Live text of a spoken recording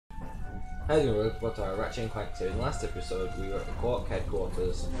Anyway, what are Ratchet and Clank 2? In the last episode, we were at the Quark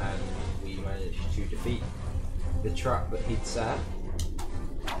headquarters and we managed to defeat the trap that he'd set.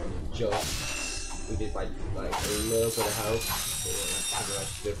 We did like a little bit of health, so we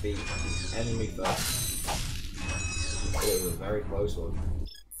managed to defeat the enemy first. But it was a very close one.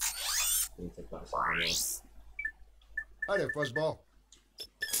 Hi there, Fuzzball.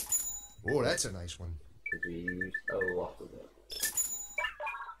 Oh, that's a nice one. Because we used a lot of it.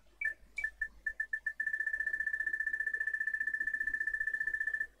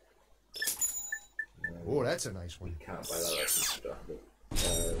 Oh, that's a nice one. Can't buy that extra stuff.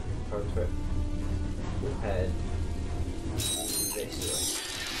 Pro trip. We'll head this way.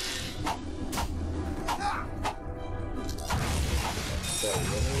 So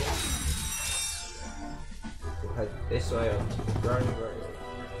we'll head this way on the ground road.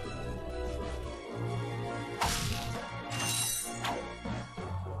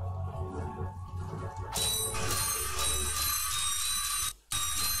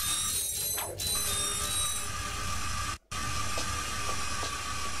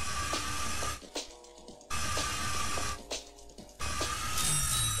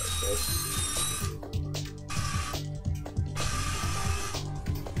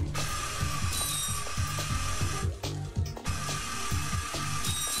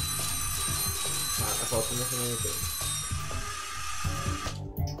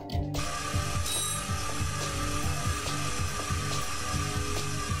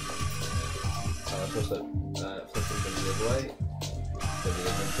 I was supposed to flip them the other way, but we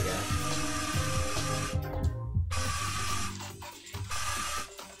didn't again.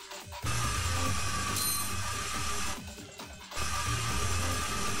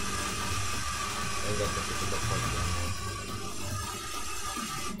 I guess this is a good point again.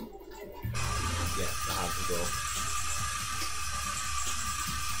 Yeah, I have to go.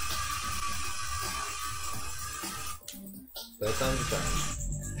 Third time's a charm.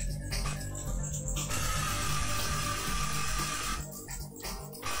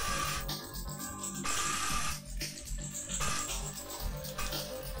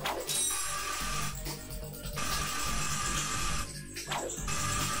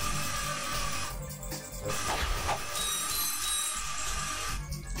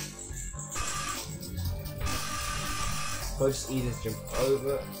 Just easy to jump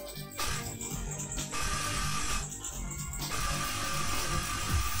over.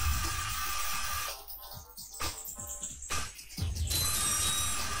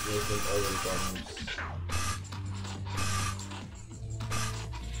 Jump over the bombs.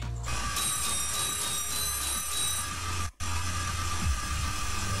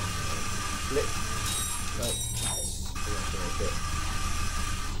 Flip. No. I'm not gonna make it.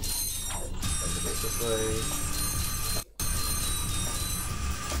 Send a bit this way.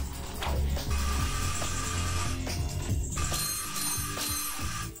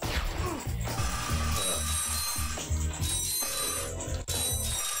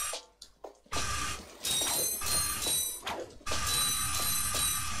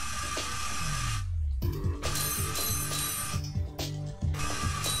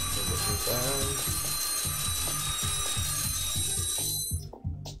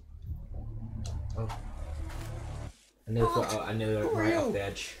 I knew it right off the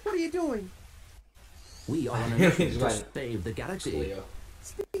edge. What are you doing? We are on a mission to save the galaxy.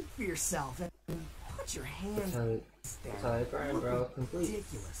 Speak for yourself and put your hands down.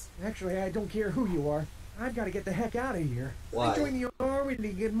 Ridiculous. Actually, I don't care who you are. I've got to get the heck out of here. Why? I joined the army to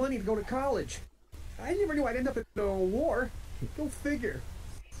get money to go to college. I never knew I'd end up in a war. Go figure.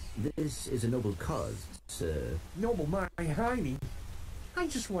 This is a noble cause, sir. Noble my hiney. I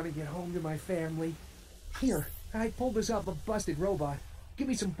just want to get home to my family. Here, I pulled this off a busted robot. Give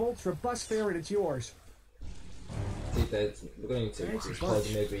me some bolts for bus fare and it's yours. See, we're going to explode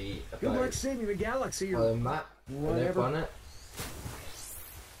maybe a good luck saving the galaxy or map, whatever. On it.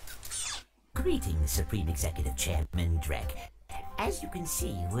 Greetings, Supreme Executive Chairman Drek. As you can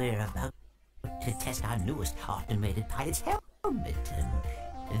see, we're about to test our newest automated pilot's helmet.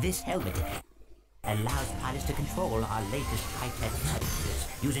 This helmet allows pilots to control our latest high-tech fighters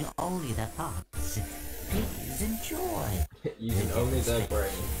using only their thoughts. Please enjoy. Using only their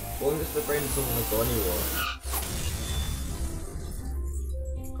brain. What if the brain doesn't go anywhere?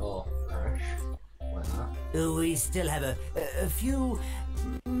 Oh, crash. Like that. We still have a few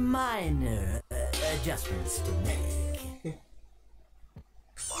minor adjustments to make.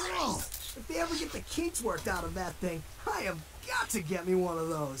 Oh, if they ever get the kinks worked out of that thing, I have got to get me one of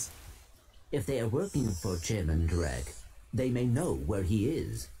those. If they are working for Chairman Drek, they may know where he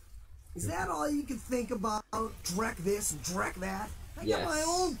is. Is that all you can think about? Drek this and Drek that? I got my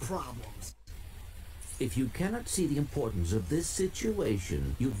own problems. If you cannot see the importance of this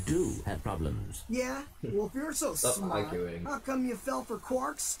situation, you do have problems. Yeah? Well, if you're so Stop smart, arguing. how come you fell for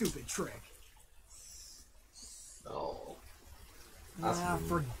Quark's stupid trick? Oh. That's Ah,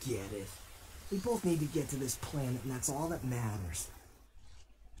 rude. forget it. We both need to get to this planet, and that's all that matters.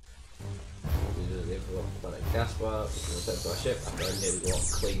 We just leave a lot of planet Casper, we can return to our ship after I nearly got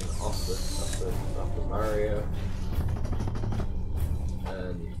clean off the barrier.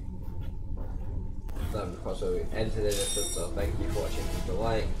 And that's where we ended it. So thank you for watching. Leave a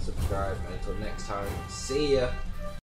like, subscribe, and until next time, see ya!